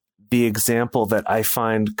the example that I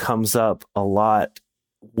find comes up a lot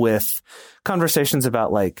with conversations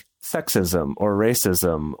about like sexism or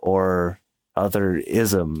racism or other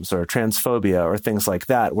isms or transphobia or things like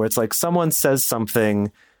that, where it's like someone says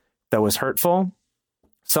something that was hurtful,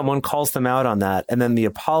 someone calls them out on that, and then the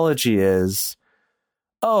apology is,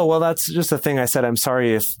 oh, well, that's just a thing I said. I'm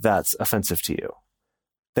sorry if that's offensive to you.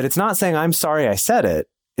 That it's not saying I'm sorry I said it.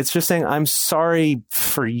 It's just saying I'm sorry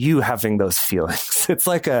for you having those feelings. It's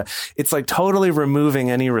like totally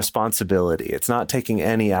removing any responsibility. It's not taking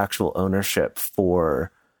any actual ownership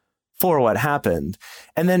for what happened.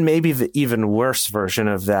 And then maybe the even worse version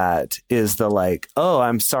of that is the like, oh,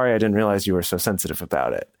 I'm sorry, I didn't realize you were so sensitive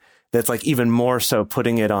about it. that's like even more so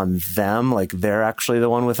putting it on them, like they're actually the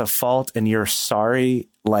one with a fault and you're sorry,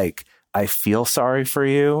 like I feel sorry for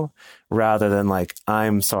you, rather than like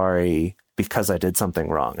I'm sorry because I did something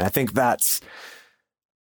wrong. I think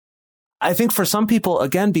for some people,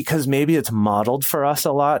 again, because maybe it's modeled for us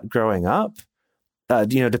a lot growing up,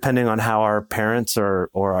 depending on how our parents or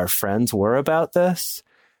our friends were about this,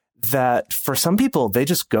 that for some people, they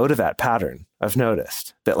just go to that pattern. I've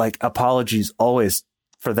noticed that like apologies always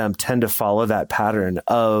for them tend to follow that pattern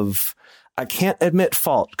of, I can't admit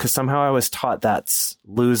fault because somehow I was taught that's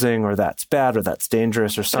losing or that's bad or that's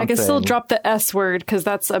dangerous or something. I can still drop the S word because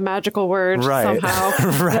that's a magical word somehow.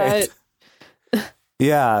 Right.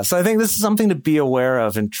 Yeah. So I think this is something to be aware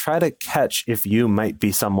of and try to catch if you might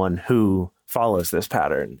be someone who follows this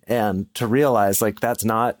pattern, and to realize like that's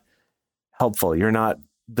not helpful. You're not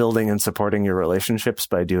building and supporting your relationships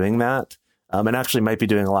by doing that. And actually might be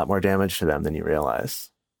doing a lot more damage to them than you realize.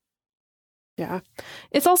 Yeah.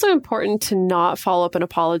 It's also important to not follow up an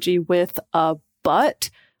apology with a but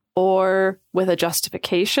or with a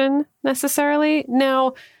justification necessarily.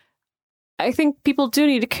 Now, I think people do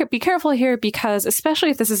need to be careful here because, especially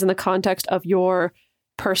if this is in the context of your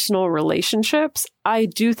personal relationships, I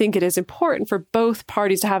do think it is important for both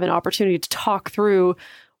parties to have an opportunity to talk through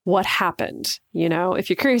what happened. You know, if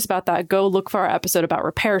you're curious about that, go look for our episode about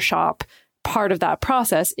Repair Shop. Part of that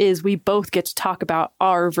process is we both get to talk about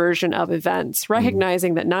our version of events,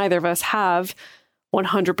 recognizing that neither of us have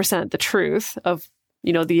 100% the truth of,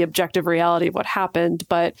 the objective reality of what happened.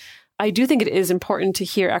 But I do think it is important to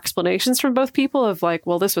hear explanations from both people of like,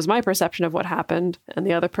 well, this was my perception of what happened. And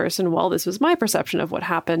the other person, well, this was my perception of what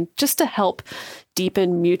happened, just to help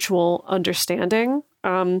deepen mutual understanding.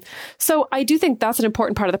 So I do think that's an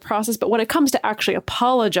important part of the process. But when it comes to actually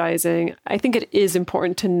apologizing, I think it is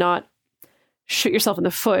important to not shoot yourself in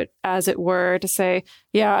the foot, as it were, to say,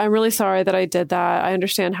 yeah, I'm really sorry that I did that. I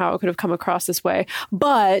understand how it could have come across this way,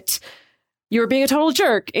 but you're being a total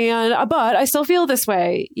jerk. But I still feel this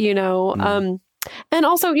way, and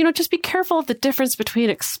also, just be careful of the difference between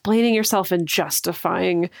explaining yourself and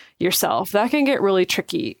justifying yourself. That can get really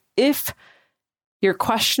tricky. If you're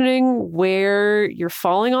questioning where you're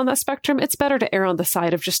falling on that spectrum, it's better to err on the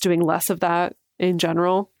side of just doing less of that in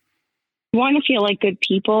general. We want to feel like good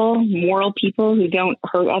people, moral people who don't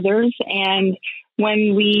hurt others. And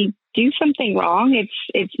when we do something wrong,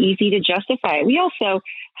 it's easy to justify it. We also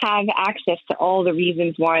have access to all the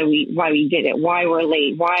reasons why we did it, why we're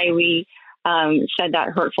late, why we said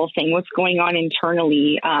that hurtful thing, what's going on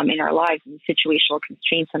internally in our lives, and situational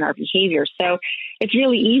constraints on our behavior. So it's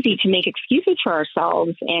really easy to make excuses for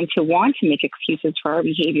ourselves and to want to make excuses for our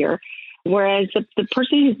behavior. Whereas the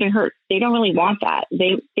person who's been hurt, they don't really want that.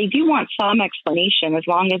 They do want some explanation as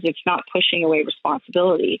long as it's not pushing away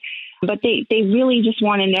responsibility. But they really just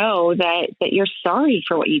want to know that you're sorry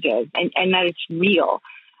for what you did and that it's real.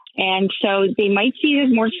 And so they might see it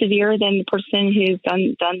as more severe than the person who's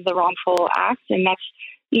done the wrongful act. And that's,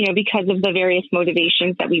 because of the various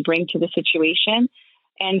motivations that we bring to the situation.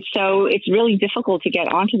 And so it's really difficult to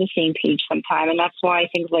get onto the same page sometime. And that's why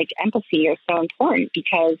things like empathy are so important,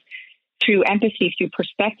 because through empathy, through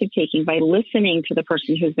perspective taking, by listening to the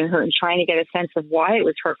person who's been hurt and trying to get a sense of why it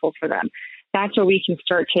was hurtful for them, that's where we can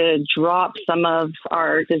start to drop some of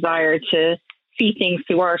our desire to see things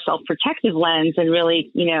through our self-protective lens and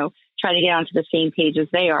really, try to get onto the same page as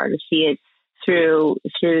they are, to see it through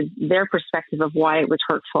their perspective of why it was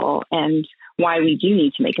hurtful and why we do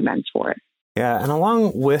need to make amends for it. Yeah. And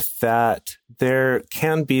along with that, there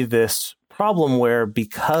can be this problem where,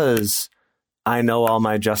 because I know all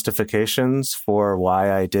my justifications for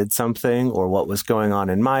why I did something or what was going on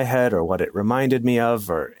in my head or what it reminded me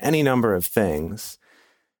of or any number of things,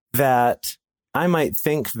 that I might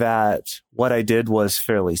think that what I did was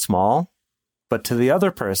fairly small, but to the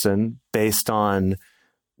other person, based on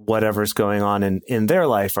whatever's going on in their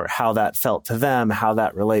life or how that felt to them, how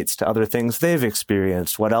that relates to other things they've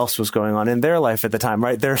experienced, what else was going on in their life at the time,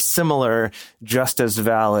 right? They're similar, just as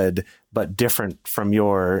valid, but different from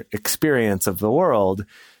your experience of the world.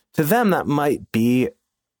 To them, that might be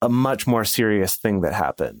a much more serious thing that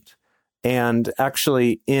happened. And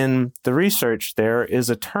actually, in the research, there is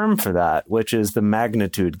a term for that, which is the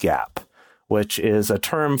magnitude gap, which is a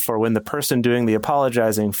term for when the person doing the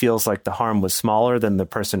apologizing feels like the harm was smaller than the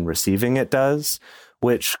person receiving it does,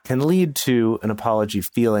 which can lead to an apology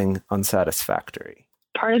feeling unsatisfactory.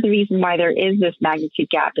 Part of the reason why there is this magnitude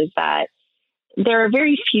gap is that there are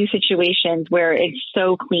very few situations where it's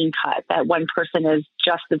so clean cut that one person is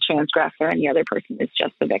just the transgressor and the other person is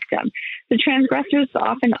just the victim. The transgressors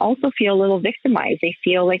often also feel a little victimized. They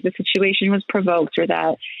feel like the situation was provoked, or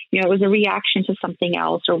that, it was a reaction to something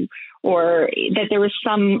else, or that there was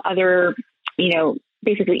some other,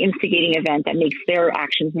 basically instigating event that makes their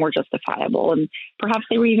actions more justifiable. And perhaps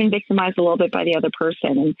they were even victimized a little bit by the other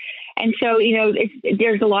person. And so,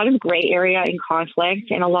 there's a lot of gray area in conflict,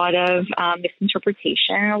 and a lot of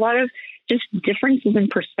misinterpretation, and a lot of just differences in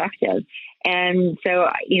perspective. And so,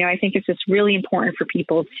 I think it's just really important for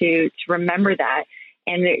people to remember that.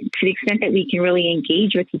 And to the extent that we can really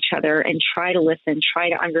engage with each other and try to listen, try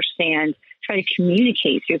to understand, try to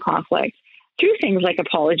communicate through conflict, through things like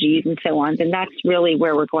apologies and so on, then that's really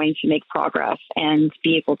where we're going to make progress and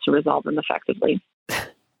be able to resolve them effectively.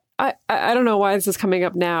 I don't know why this is coming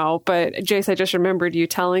up now, but Jace, I just remembered you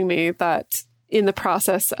telling me that in the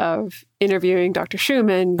process of interviewing Dr.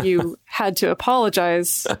 Schumann, you had to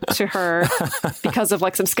apologize to her because of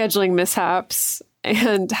like some scheduling mishaps.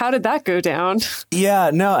 And how did that go down?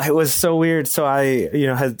 Yeah, no, it was so weird. So I,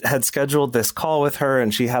 had scheduled this call with her,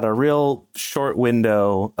 and she had a real short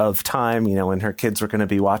window of time, when her kids were going to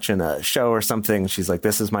be watching a show or something. She's like,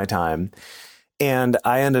 this is my time. And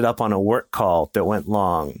I ended up on a work call that went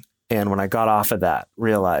long. And when I got off of that,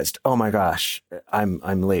 realized, oh my gosh, I'm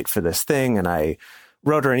late for this thing. And I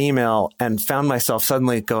wrote her an email and found myself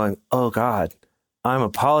suddenly going, oh God, I'm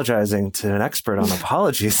apologizing to an expert on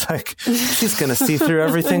apologies. Like, she's going to see through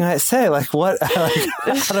everything I say. Like, what? How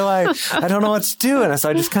do I don't know what to do. And so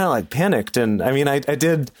I just kind of like panicked. And I mean, I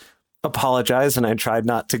did apologize, and I tried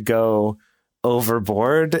not to go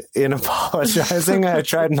overboard in apologizing. I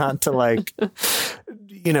tried not to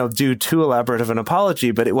do too elaborate of an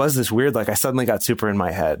apology, but it was this weird, I suddenly got super in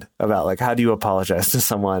my head about how do you apologize to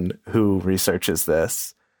someone who researches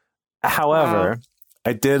this? However, wow.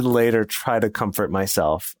 I did later try to comfort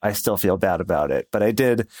myself. I still feel bad about it, but I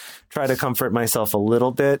did try to comfort myself a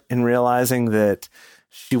little bit in realizing that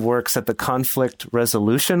she works at the conflict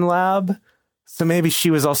resolution lab. So maybe she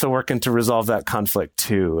was also working to resolve that conflict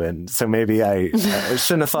too. And so maybe I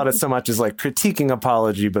shouldn't have thought it so much as critiquing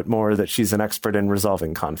apology, but more that she's an expert in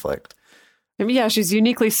resolving conflict. Maybe, yeah, she's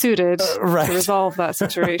uniquely suited to resolve that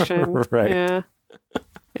situation. Right.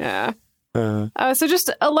 Yeah. So just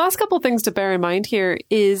a last couple of things to bear in mind here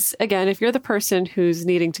is, again, if you're the person who's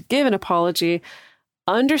needing to give an apology,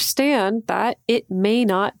 understand that it may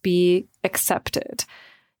not be accepted.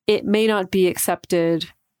 It may not be accepted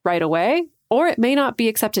right away, or it may not be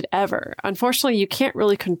accepted ever. Unfortunately, you can't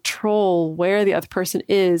really control where the other person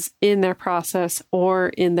is in their process or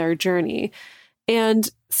in their journey. And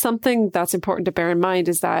something that's important to bear in mind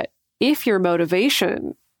is that if your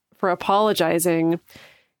motivation for apologizing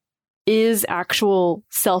is actual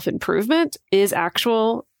self-improvement, is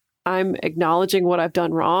actual, I'm acknowledging what I've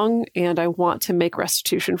done wrong and I want to make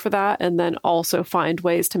restitution for that, and then also find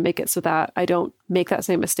ways to make it so that I don't make that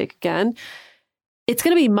same mistake again, it's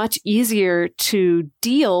going to be much easier to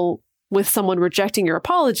deal with someone rejecting your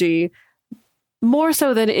apology, more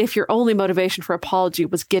so than if your only motivation for apology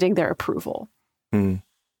was getting their approval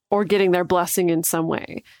or getting their blessing in some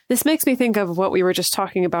way. This makes me think of what we were just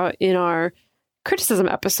talking about in our criticism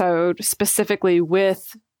episode, specifically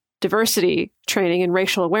with diversity training and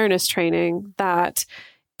racial awareness training, that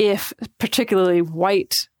if particularly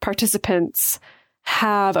white participants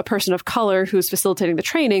have a person of color who's facilitating the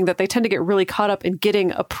training, that they tend to get really caught up in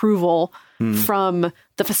getting approval from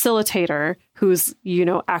the facilitator who's,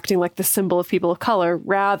 acting like the symbol of people of color,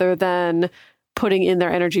 rather than putting in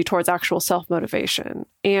their energy towards actual self-motivation.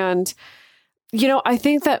 And, I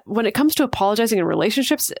think that when it comes to apologizing in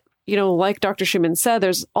relationships, like Dr. Schumann said,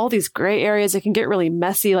 there's all these gray areas. It can get really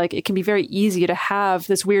messy. It can be very easy to have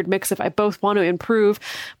this weird mix of, I both want to improve,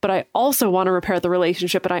 but I also want to repair the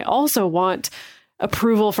relationship. And I also want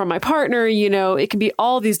approval from my partner. It can be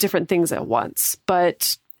all these different things at once.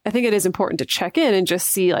 But I think it is important to check in and just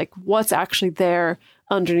see what's actually there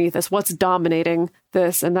underneath this, what's dominating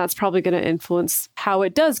this. And that's probably going to influence how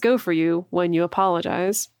it does go for you when you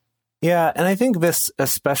apologize. Yeah, and I think this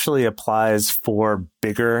especially applies for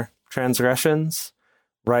bigger transgressions,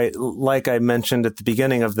 right? Like I mentioned at the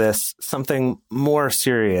beginning of this, something more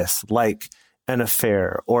serious like an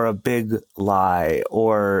affair or a big lie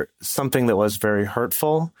or something that was very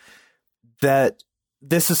hurtful, that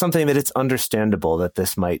this is something that it's understandable that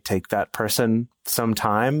this might take that person some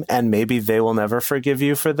time, and maybe they will never forgive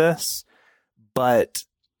you for this. But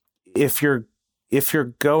if you're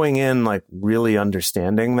going in really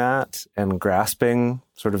understanding that and grasping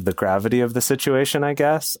sort of the gravity of the situation, I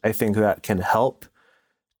guess, I think that can help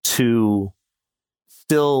to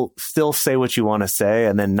still say what you want to say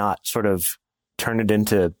and then not sort of turn it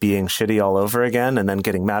into being shitty all over again and then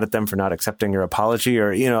getting mad at them for not accepting your apology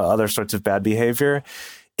or, other sorts of bad behavior.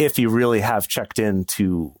 If you really have checked in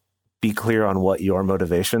to be clear on what your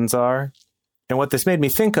motivations are. And what this made me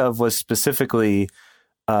think of was specifically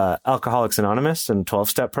Alcoholics Anonymous and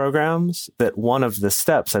 12-step programs, that one of the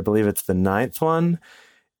steps, I believe it's the 9th one,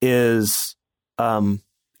 is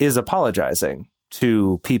apologizing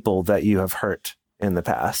to people that you have hurt in the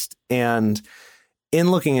past. And in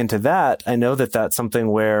looking into that, I know that that's something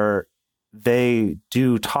where they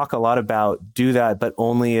do talk a lot about do that, but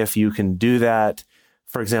only if you can do that,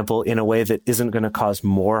 for example, in a way that isn't going to cause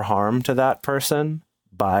more harm to that person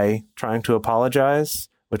by trying to apologize,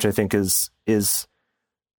 which I think is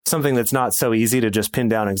something that's not so easy to just pin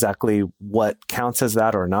down exactly what counts as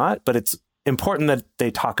that or not, but it's important that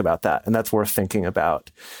they talk about that, and that's worth thinking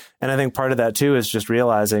about. And I think part of that too is just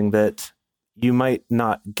realizing that you might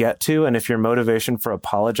not get to, and if your motivation for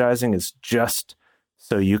apologizing is just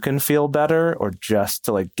so you can feel better or just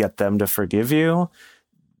to get them to forgive you,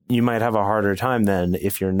 you might have a harder time then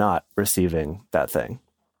if you're not receiving that thing.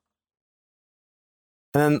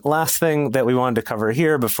 And then last thing that we wanted to cover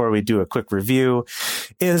here before we do a quick review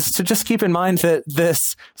is to just keep in mind that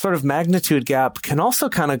this sort of magnitude gap can also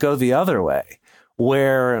kind of go the other way,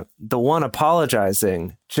 where the one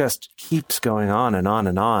apologizing just keeps going on and on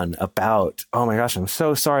and on about, oh my gosh, I'm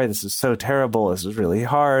so sorry. This is so terrible. This is really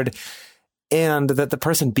hard. And that the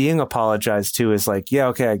person being apologized to is like, yeah,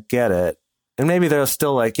 okay, I get it. And maybe they're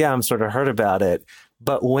still like, yeah, I'm sort of hurt about it.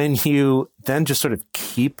 But when you then just sort of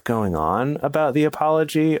keep going on about the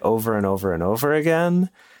apology over and over and over again,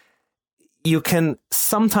 you can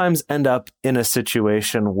sometimes end up in a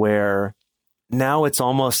situation where now it's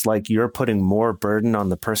almost like you're putting more burden on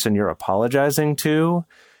the person you're apologizing to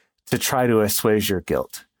try to assuage your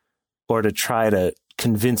guilt or to try to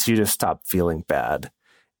convince you to stop feeling bad.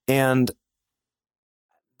 And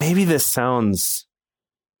maybe this sounds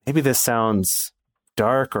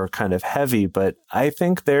dark or kind of heavy, but I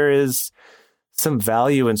think there is some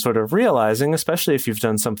value in sort of realizing, especially if you've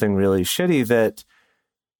done something really shitty, that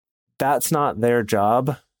that's not their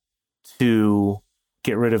job to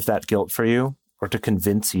get rid of that guilt for you or to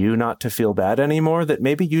convince you not to feel bad anymore, that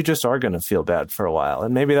maybe you just are going to feel bad for a while.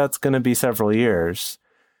 And maybe that's going to be several years,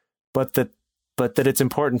 but that it's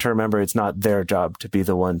important to remember it's not their job to be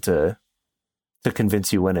the one to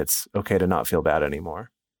convince you when it's okay to not feel bad anymore.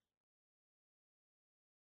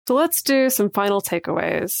 So let's do some final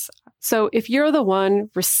takeaways. So if you're the one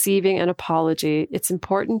receiving an apology, it's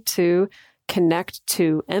important to connect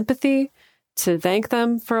to empathy, to thank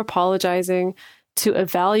them for apologizing, to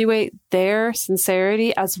evaluate their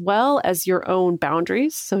sincerity as well as your own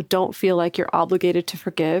boundaries. So don't feel like you're obligated to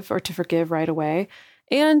forgive or to forgive right away.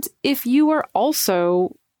 And if you are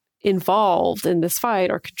also involved in this fight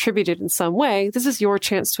or contributed in some way, this is your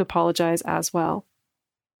chance to apologize as well.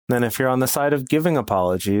 Then if you're on the side of giving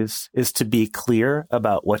apologies, is to be clear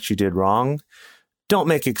about what you did wrong. Don't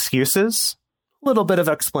make excuses. A little bit of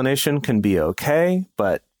explanation can be okay,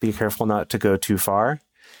 but be careful not to go too far.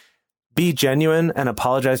 Be genuine and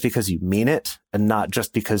apologize because you mean it and not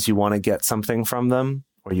just because you want to get something from them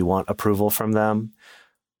or you want approval from them.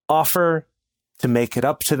 Offer to make it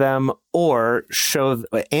up to them or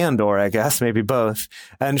I guess maybe both,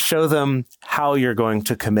 and show them how you're going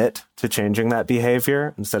to commit to changing that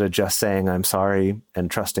behavior instead of just saying, I'm sorry and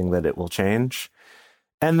trusting that it will change.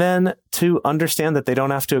 And then to understand that they don't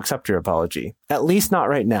have to accept your apology, at least not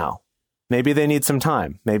right now. Maybe they need some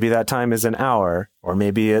time. Maybe that time is an hour or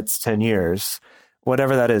maybe it's 10 years,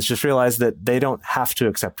 whatever that is. Just realize that they don't have to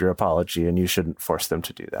accept your apology and you shouldn't force them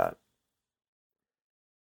to do that.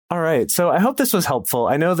 All right. So I hope this was helpful.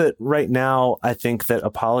 I know that right now, I think that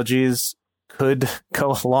apologies could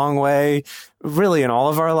go a long way, really in all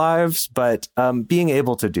of our lives, but being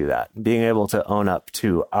able to do that, being able to own up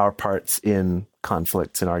to our parts in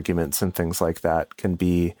conflicts and arguments and things like that can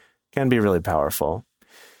be really powerful.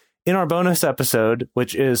 In our bonus episode,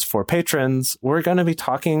 which is for patrons, we're going to be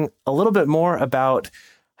talking a little bit more about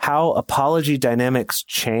how apology dynamics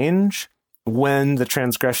change when the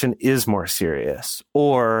transgression is more serious,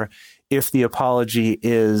 or if the apology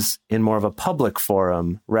is in more of a public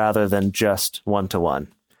forum rather than just one-to-one.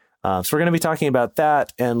 So we're going to be talking about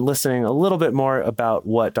that and listening a little bit more about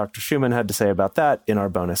what Dr. Schumann had to say about that in our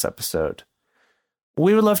bonus episode.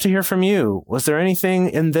 We would love to hear from you. Was there anything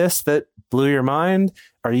in this that blew your mind?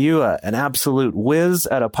 Are you an absolute whiz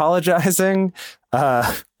at apologizing?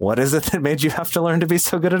 What is it that made you have to learn to be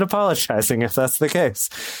so good at apologizing, if that's the case?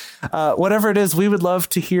 Whatever it is, we would love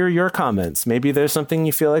to hear your comments. Maybe there's something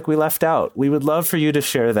you feel like we left out. We would love for you to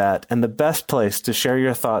share that. And the best place to share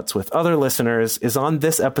your thoughts with other listeners is on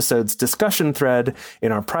this episode's discussion thread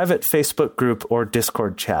in our private Facebook group or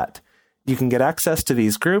Discord chat. You can get access to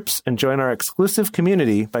these groups and join our exclusive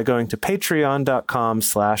community by going to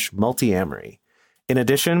patreon.com/multiamory. In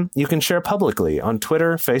addition, you can share publicly on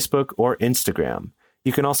Twitter, Facebook, or Instagram.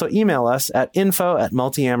 You can also email us at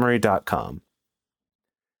info@multiamory.com.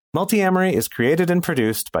 Multiamory is created and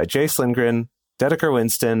produced by Jace Lindgren, Dedeker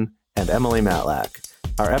Winston, and Emily Matlack.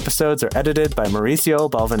 Our episodes are edited by Mauricio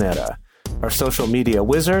Balvanera. Our social media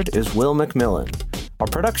wizard is Will McMillan. Our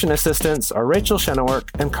production assistants are Rachel Shenowork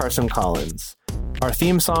and Carson Collins. Our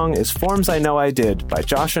theme song is Forms I Know I Did by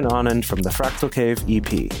Josh and Anand from the Fractal Cave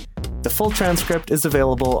EP. The full transcript is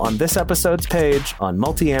available on this episode's page on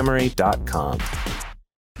multiamory.com.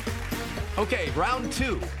 Okay, round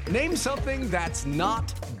 2. Name something that's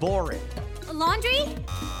not boring. A laundry?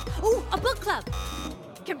 Ooh, a book club.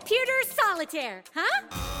 Computer solitaire, huh?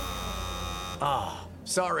 Ah,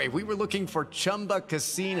 sorry, we were looking for Chumba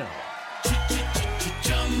Casino.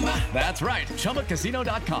 That's right.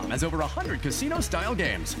 ChumbaCasino.com has over 100 casino-style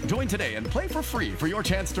games. Join today and play for free for your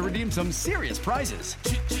chance to redeem some serious prizes.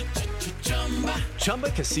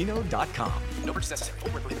 ChumbaCasino.com. No purchase necessary.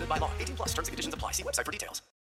 Void where prohibited by law. 18+ terms and conditions apply. See website for details.